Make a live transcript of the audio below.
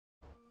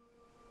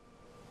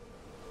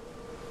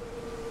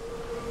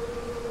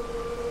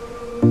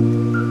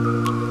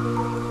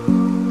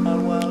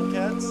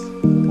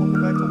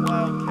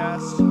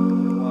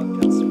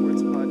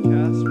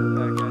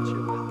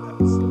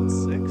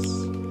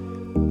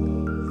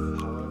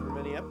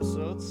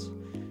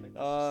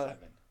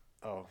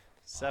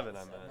7, I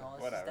meant. No,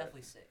 this Whatever. is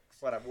definitely 6.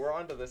 Whatever. We're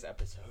on to this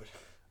episode.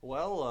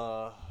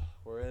 Well,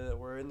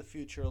 we're in the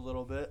future a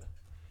little bit.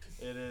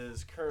 It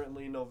is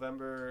currently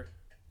November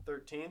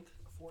 13th,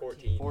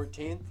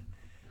 14th,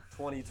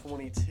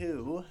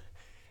 2022.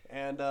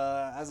 And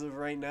as of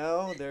right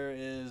now, there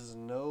is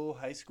no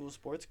high school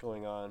sports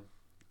going on.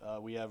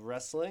 We have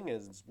wrestling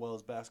as well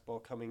as basketball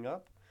coming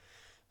up.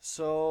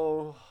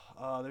 So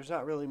there's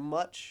not really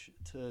much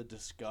to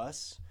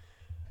discuss.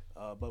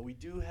 But we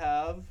do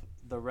have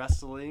the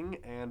wrestling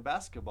and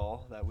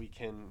basketball that we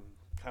can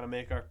kind of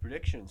make our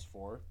predictions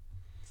for.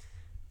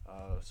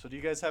 So do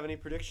you guys have any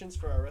predictions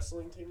for our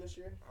wrestling team this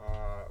year?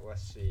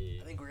 Let's see.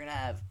 I think we're going to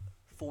have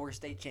 4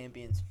 state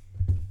champions.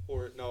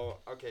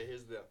 Okay,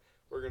 here's the deal.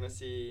 We're going to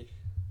see,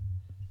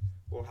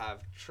 we'll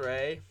have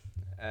Trey.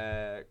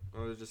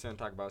 We're just going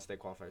to talk about state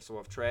qualifiers. So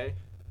we'll have Trey.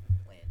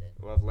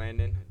 We'll have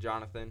Landon,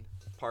 Jonathan,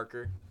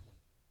 Parker.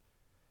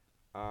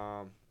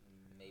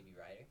 Maybe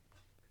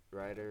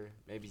Ryder,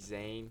 maybe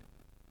Zane.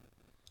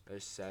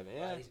 There's 7.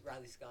 Yeah.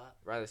 Riley Scott.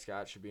 Riley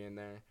Scott should be in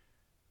there.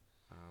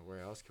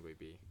 Where else could we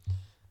be?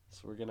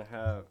 So we're gonna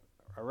have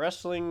our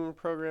wrestling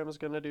program is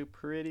gonna do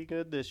pretty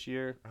good this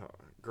year.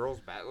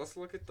 Girls Let's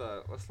look at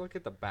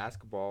the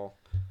basketball.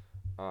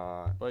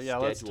 But yeah,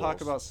 let's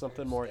talk about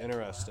something more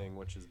interesting,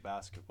 which is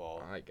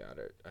basketball. I got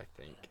it. I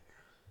think.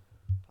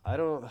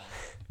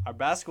 Our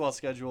basketball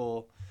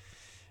schedule.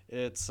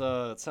 It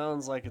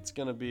sounds like it's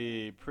gonna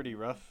be pretty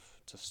rough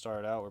to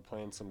start out. We're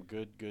playing some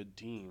good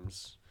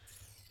teams.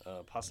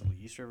 Possibly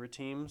East River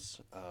teams,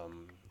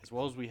 as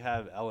well as we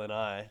have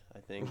LNI, I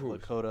think. Ooh.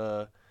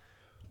 Lakota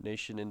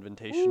Nation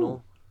Invitational.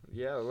 Ooh.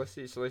 Yeah, let's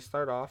see. So they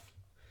start off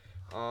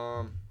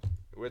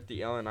with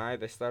the LNI.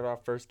 They start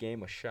off first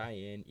game with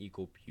Cheyenne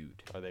Eagle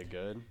Butte. Are they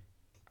good?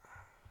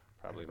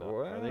 Probably not.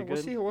 Well, Are they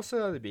we'll good? We'll see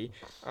how they be.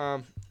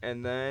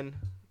 And then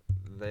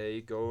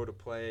they go to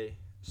play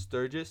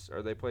Sturgis,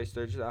 or they play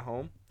Sturgis at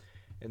home.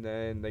 And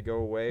then they go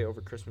away over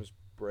Christmas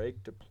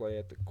break to play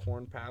at the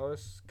Corn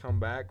Palace. Come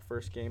back,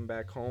 first game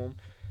back home.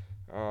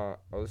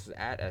 This is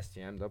at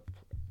STM.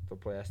 They'll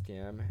play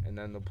STM, and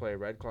then they'll play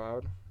Red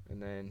Cloud,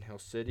 and then Hill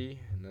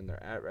City, and then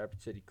they're at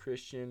Rapid City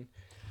Christian.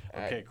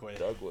 Okay, Quaid.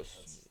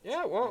 Douglas.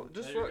 Yeah, well,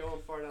 just They're look.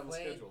 going far down the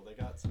Quaid. schedule. They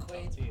got some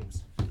Quaid. tough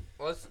teams.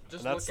 Let's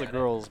just And that's look the at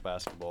girls'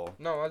 basketball. it.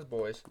 No, that's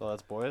boys. Oh,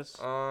 that's boys.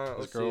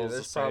 Let's see. girls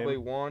There's the probably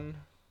same? 1,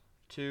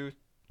 2,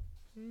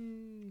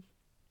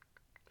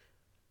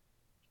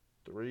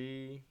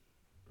 3.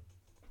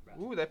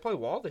 Ooh, they play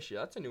Wall this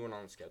year. That's a new one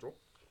on the schedule.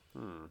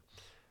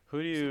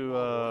 Who do you? Why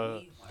are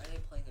they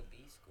playing a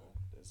B school?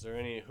 Is there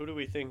any? Who do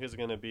we think is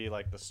going to be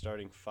like the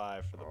starting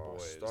 5 for the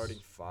boys? Starting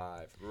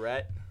 5.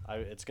 Rhett.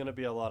 It's going to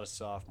be a lot of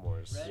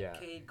sophomores. Red, Yeah.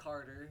 Cade,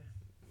 Carter,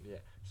 Yeah.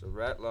 So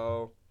Rhett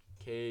Lowe,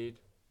 Cade,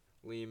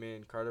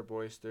 Lehman, Carter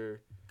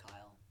Boyster,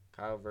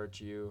 Kyle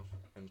Virtue,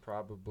 and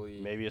probably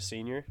Maybe a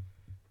senior.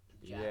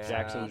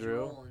 Jackson Gage Drew.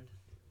 Rowland.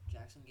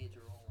 Jackson Gage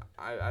Rowland.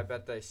 I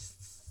bet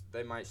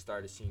they might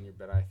start a senior,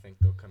 but I think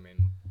they'll come in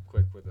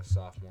quick with a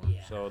sophomore.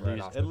 Yeah. So Right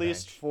off the at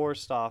least bench. 4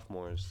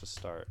 sophomores to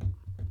start.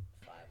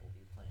 5 will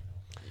be playing.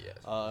 Yes.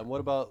 And what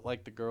about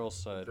like the girls'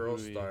 side? Who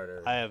Girls do we-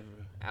 starter. I have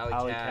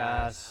Allie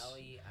Cass.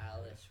 Allie,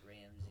 Alice,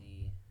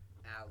 Ramsey,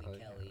 Allie Allie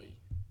Kelly, Kelly.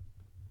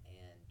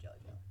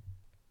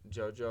 and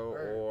JoJo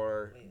Or-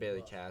 or wait, Bailey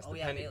well, Cass, oh,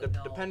 yeah, depending Bailey,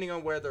 no. depending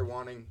on where they're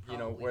wanting,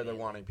 Probably where they're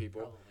Bailey. wanting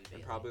people, Probably and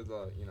Bailey. probably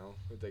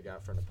who they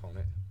got for an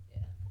opponent. Yeah.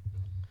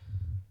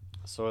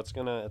 So it's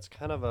kind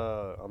of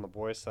on the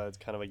boys' side, it's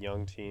kind of a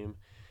young team,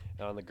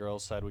 and on the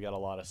girls' side, we got a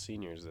lot of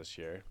seniors this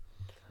year,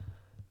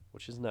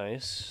 which is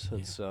nice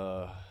since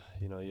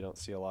you don't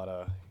see a lot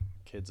of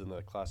kids in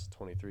the class of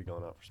 23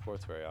 going out for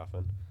sports very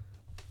often.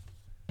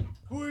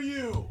 Who are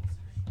you?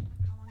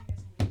 How long are you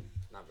guys gonna be?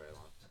 Not very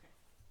long.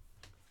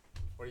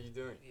 What are you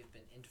doing? We have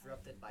been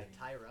interrupted by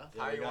Tyra.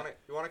 Yeah, How we you got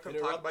want to come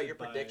talk about your interrupted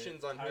by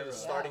predictions on who Tyra. the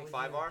starting Yeah, we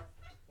 5 do. are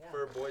Yeah.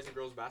 for boys and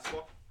girls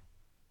basketball?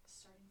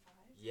 Starting 5?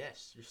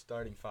 Yes, you're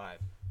starting 5.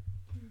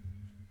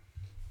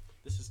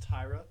 This is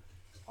Tyra,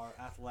 our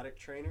athletic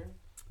trainer.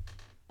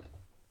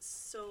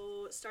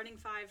 So starting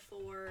 5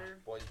 for.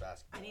 Boys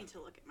basketball. I need to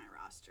look at my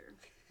roster.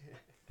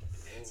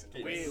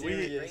 Getting We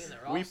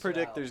serious.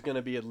 predict out. there's going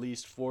to be at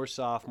least 4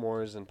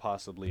 sophomores and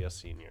possibly a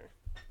senior.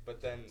 But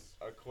then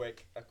a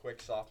quick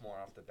sophomore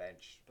off the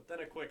bench. But then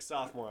a quick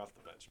sophomore off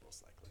the bench,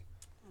 most likely.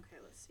 Okay,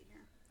 let's see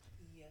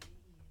here.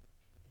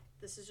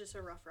 This is just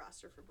a rough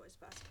roster for boys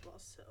basketball.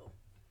 So,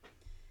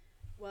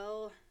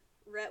 well,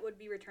 Rhett would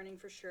be returning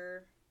for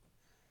sure.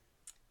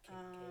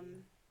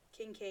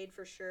 Kincaid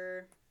for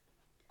sure.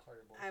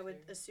 Carter I would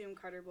Bolster. assume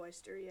Carter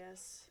Boyster,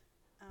 yes.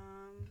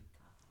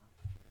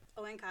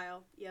 And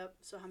Kyle. Yep.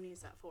 So how many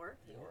is that? 4?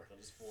 That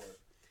is 4.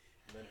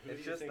 And then who It's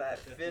do you just think that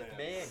the 5th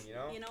man, you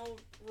know? You know,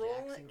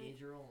 Jackson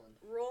Gage Rowland.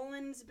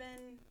 Roland's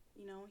been,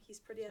 he's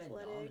pretty He's been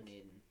athletic.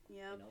 dominating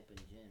Yep. in open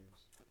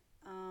gyms.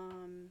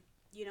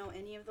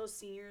 Any of those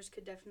seniors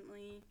could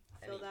definitely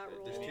fill that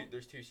role.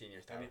 There's two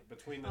seniors, I Tyler. mean,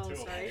 between the Oh, two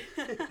sorry.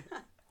 of them.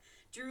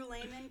 Drew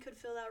Lehman could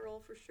fill that role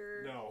for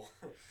sure. No.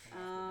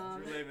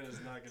 Drew Lehman is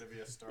not going to be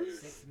a starter.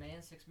 Six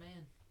man.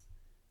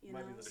 You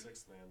Might know, be the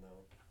 6th man,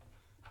 though.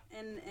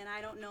 And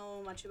I don't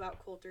know much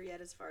about Coulter yet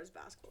as far as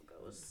basketball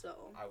goes.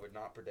 So I would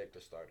not predict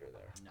a starter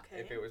there. No.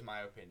 okay. If it was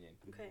my opinion.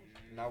 Okay.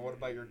 Now, what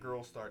about your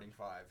girls starting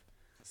 5?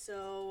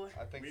 So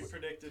I think We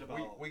predicted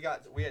about we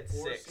had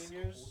 4 6.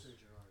 seniors.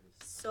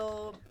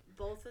 so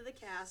both of the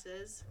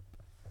Casses.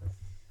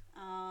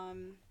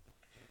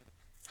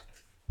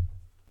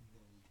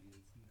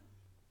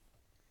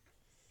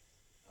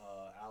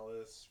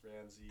 Alice,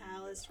 Ramsey,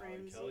 Alice, Allie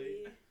Ramsey,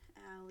 Kelly.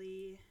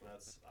 Allie.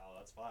 That's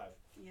 5.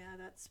 Yeah,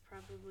 that's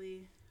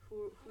probably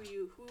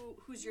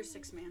who's your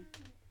 6th man?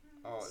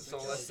 Oh, so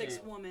let's see.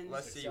 6th woman.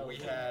 Let's see. We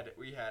had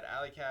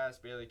Allie Cass,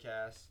 Bailey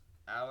Cass,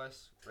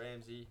 Alice,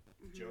 Ramsey.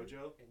 Mhm.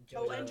 JoJo.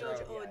 Oh, and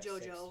JoJo. Oh, Yeah,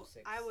 JoJo.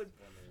 six I would.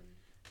 women.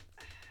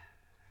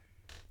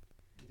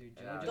 Either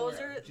And JoJo, Those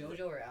or, are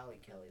JoJo or Allie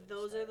Kelly. will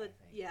Those start, are the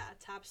I think.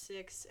 top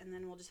 6, and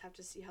then we'll just have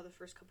to see how the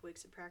first couple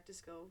weeks of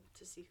practice go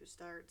to see who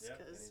starts. Yeah,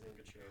 Because anything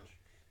could change.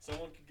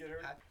 Someone could get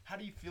hurt. How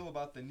do you feel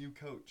about the new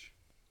coach?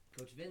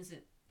 Coach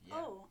Vincent.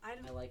 oh, I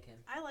I like him.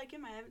 like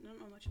him. I don't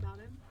know much about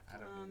him. I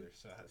don't Um, either,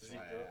 so that's Is he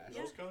why I asked.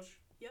 girls coach?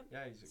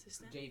 Yeah, he's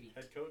Assistant. JV.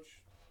 Head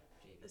coach?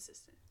 JV.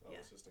 Assistant. Oh, Yeah.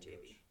 assistant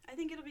JV. coach. I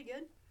think it'll be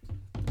good.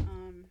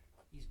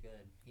 He's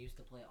good. He used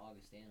to play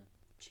Augustana.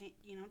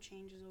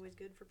 Change is always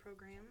good for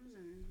programs,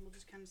 and we'll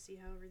just kind of see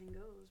how everything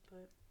goes.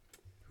 But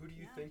Who do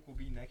you Yeah. think will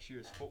be next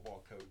year's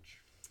football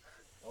coach?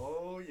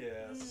 Oh,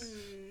 yes.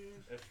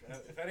 Hmm.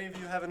 If any of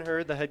you haven't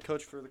heard, the head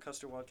coach for the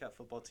Custer Wildcat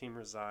football team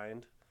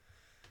resigned,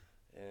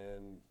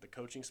 and the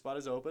coaching spot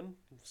is open.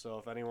 So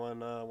if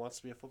anyone wants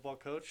to be a football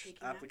coach,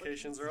 Taking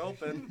applications are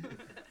applicants.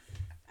 open.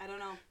 I don't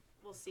know.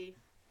 We'll see.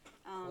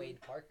 Wade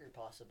Parker,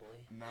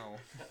 possibly. No.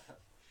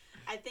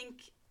 I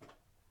think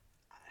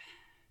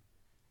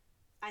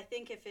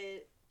if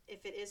it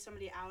is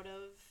somebody out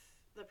of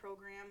the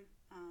program,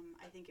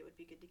 I think it would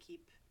be good to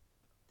keep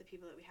the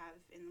people that we have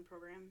in the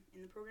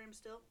program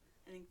still.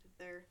 I think that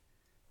they're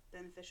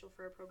beneficial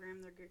for a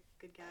program. They're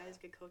good guys,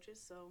 good coaches.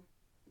 So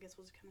I guess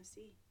we'll just kind of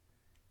see.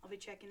 I'll be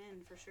checking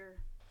in for sure.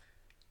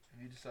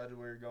 Have you decided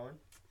where you're going?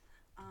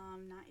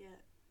 Not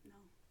yet. No.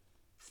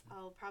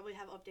 I'll probably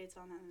have updates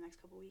on that in the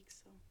next couple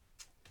weeks. So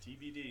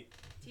TBD.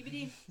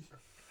 TBD.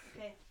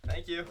 Okay.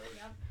 Thank you. Yep.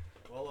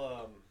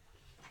 Well,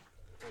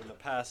 in the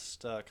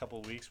past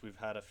couple weeks, we've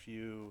had a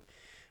few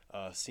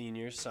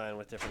seniors sign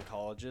with different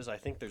colleges. I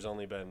think there's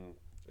only been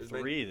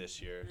 3 this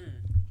year.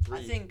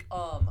 I think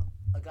a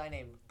guy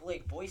named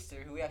Blake Boyster,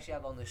 who we actually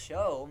have on the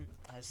show,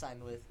 has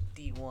signed with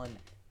D1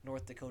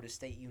 North Dakota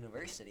State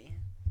University.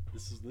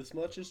 This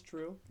much is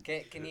true.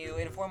 Can you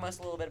inform us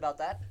a little bit about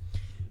that?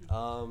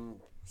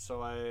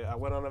 So I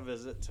went on a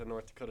visit to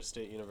North Dakota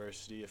State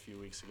University a few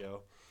weeks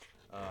ago.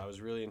 I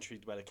was really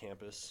intrigued by the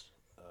campus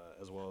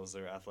as well as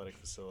their athletic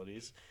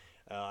facilities.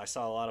 I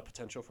saw a lot of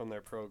potential from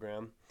their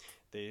program.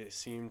 They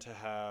seem to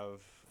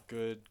have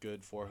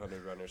good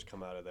 400 runners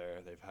come out of there.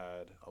 They've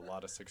had a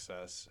lot of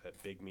success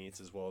at big meets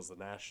as well as the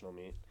national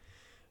meet.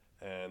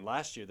 And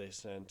last year they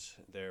sent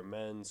their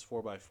men's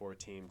 4x4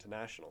 team to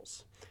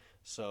nationals.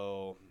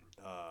 So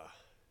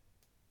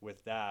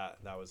with that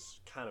was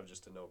kind of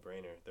just a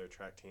no-brainer. Their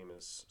track team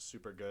is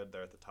super good.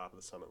 They're at the top of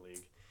the Summit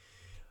League.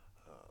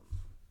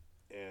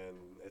 And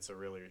it's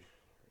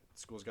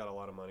school's got a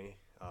lot of money.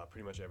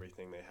 Pretty much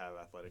everything they have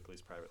athletically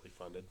is privately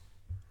funded.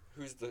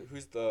 Who's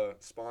the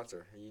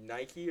sponsor? Are you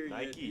Nike or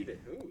Nike. you Adidas?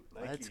 Who?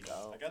 Nike. Let's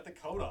go. I got the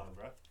coat on,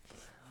 bro.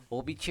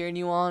 We'll be cheering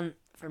you on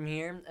from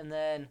here, and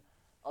then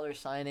other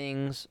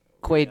signings.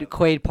 Yeah.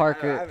 Quade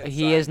Parker, haven't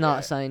he is signed not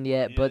yet. signed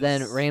yet, He but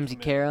then is Ramsey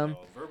committed, Karam.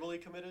 though. Verbally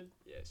committed?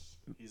 Yes.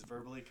 He's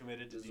verbally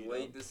committed to Just D-Dub.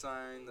 wait to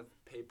sign the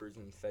papers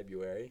in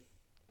February.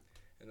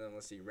 And then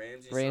let's see,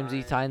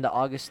 Ramsey signed to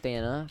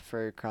Augustana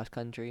for cross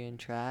country and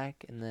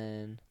track, and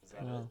then Is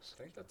that who it? else?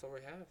 I think that's all we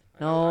have.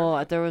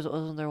 No, there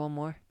wasn't there one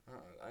more?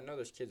 I know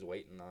there's kids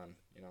waiting on,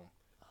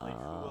 Like who,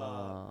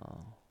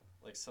 Oh.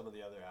 like some of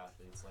the other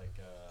athletes, like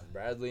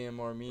Bradley and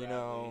Mormino.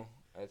 Bradley.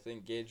 I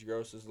think Gage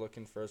Gross is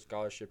looking for a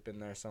scholarship in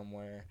there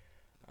somewhere.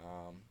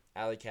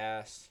 Allie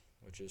Cass,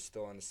 which is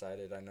still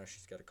undecided. I know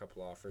she's got a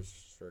couple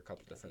offers for a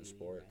couple different League,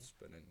 sports,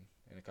 but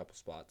in a couple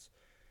spots.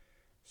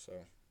 So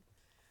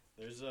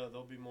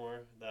there'll be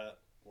more that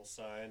will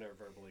sign or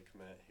verbally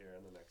commit here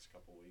in the next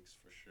couple weeks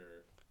for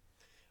sure.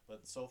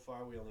 But so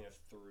far we only have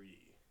 3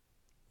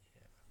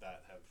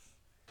 that have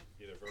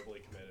either verbally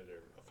committed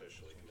or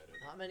officially committed.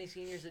 Not many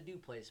seniors that do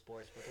play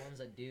sports, but the ones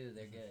that do,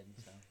 they're good.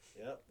 So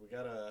Yep, we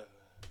got a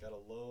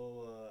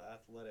low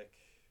athletic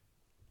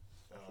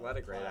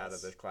rate out of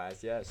class. this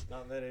class, yes.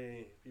 Not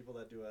many people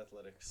that do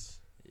athletics.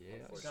 Yeah.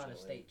 he's got a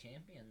Unfortunately. state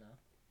champion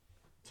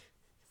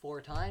though.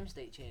 4-time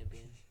state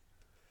champion.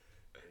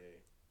 Hey,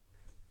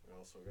 we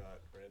also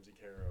got Ramsey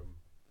Karam.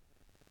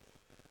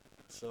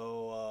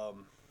 So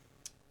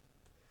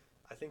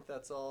I think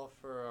that's all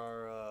for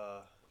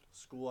our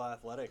school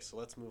athletics. So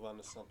let's move on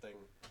to something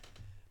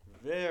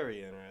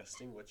very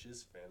interesting, which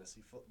is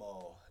fantasy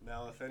football.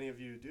 Now, if any of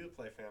you do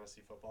play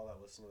fantasy football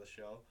that listen to the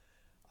show,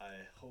 I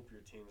hope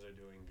your teams are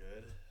doing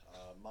good.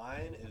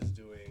 Mine is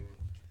doing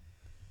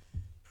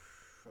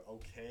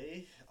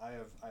okay. I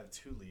have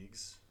 2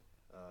 leagues,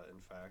 in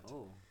fact.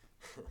 Oh.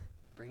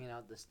 Bringing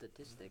out the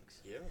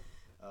statistics. Yeah.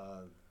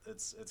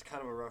 It's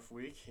kind of a rough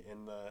week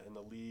in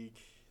the league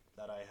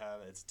that I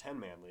have. It's a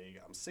 10-man league.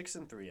 I'm 6-3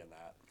 in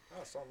that.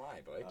 Oh, so am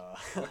I, Blake.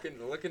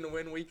 Looking to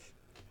win week.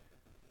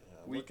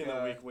 Yeah, looking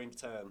at week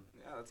 10.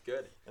 Yeah, that's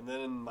good. And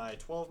then in my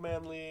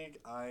 12-man league,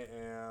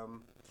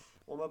 I'm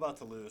about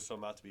to lose, so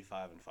I'm about to be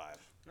 5-5.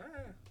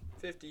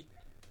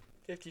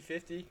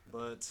 50-50.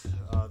 But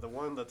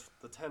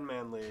the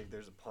 10-man league,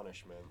 there's a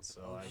punishment,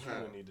 so I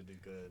kind of need to do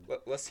good.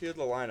 Let's hear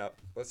the lineup.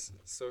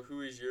 So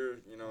who is your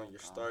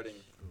starting?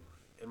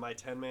 In my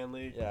 10-man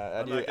league? Yeah,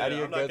 I'm not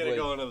going to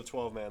go into the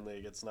 12-man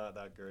league. It's not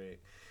that great.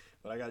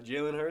 But I got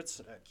Jalen Hurts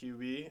at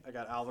QB. I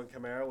got Alvin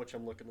Kamara, which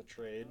I'm looking to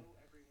trade.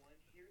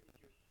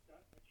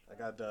 I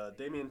got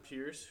Dameon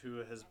Pierce,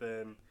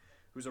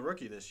 who's a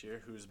rookie this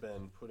year, who's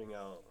been putting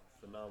out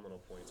phenomenal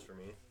points for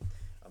me.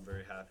 I'm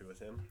very happy with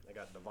him. I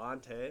got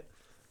Devontae,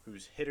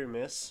 who's hit or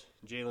miss.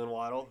 Jalen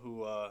Waddle,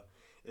 who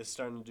is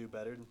starting to do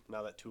better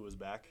now that Tua's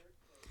back.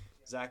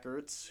 Zach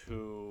Ertz,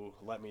 who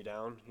let me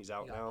down. He's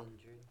out now.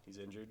 He's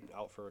injured,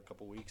 out for a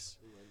couple weeks.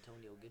 Ooh,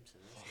 Antonio Gibson.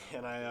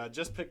 And I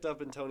just picked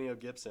up Antonio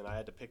Gibson. I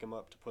had to pick him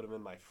up to put him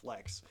in my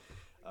flex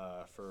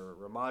for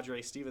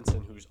Ramondre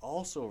Stevenson, who's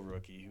also a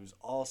rookie, who's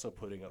also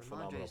putting up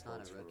phenomenal points.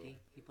 Ramondre's not a rookie.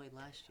 He played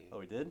last year. Oh,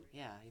 he did?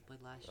 Yeah, he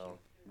played last year.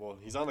 Well,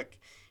 he's on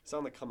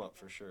the come up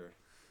for sure.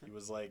 He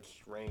was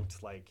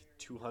ranked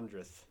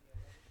 200th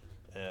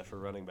for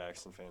running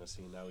backs in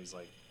fantasy. Now he's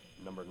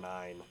number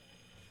 9.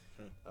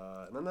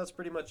 And then that's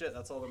pretty much it.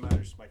 That's all that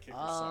matters. My kicker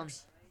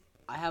sucks.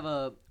 I have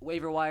a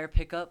waiver wire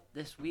pickup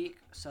this week.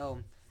 So,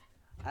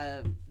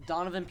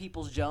 Donovan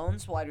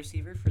Peoples-Jones, wide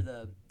receiver for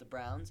the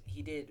Browns.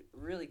 He did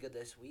really good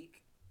this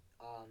week.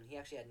 He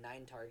actually had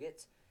 9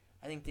 targets.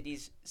 I think that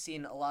he's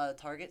seen a lot of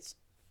targets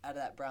out of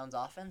that Browns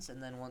offense.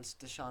 And then once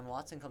Deshaun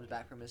Watson comes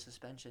back from his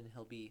suspension,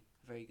 he'll be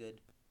a very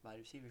good wide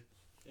receiver.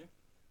 Yeah.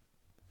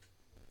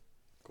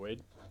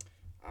 Quaid?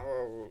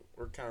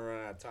 We're kind of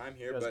running out of time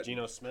here, but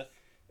Geno Smith.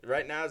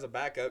 Right now as a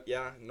backup,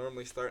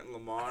 normally starting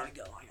Lamar,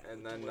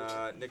 and then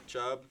Nick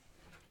Chubb,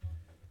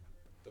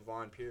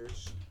 Devon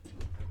Pierce,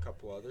 and a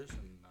couple others,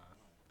 and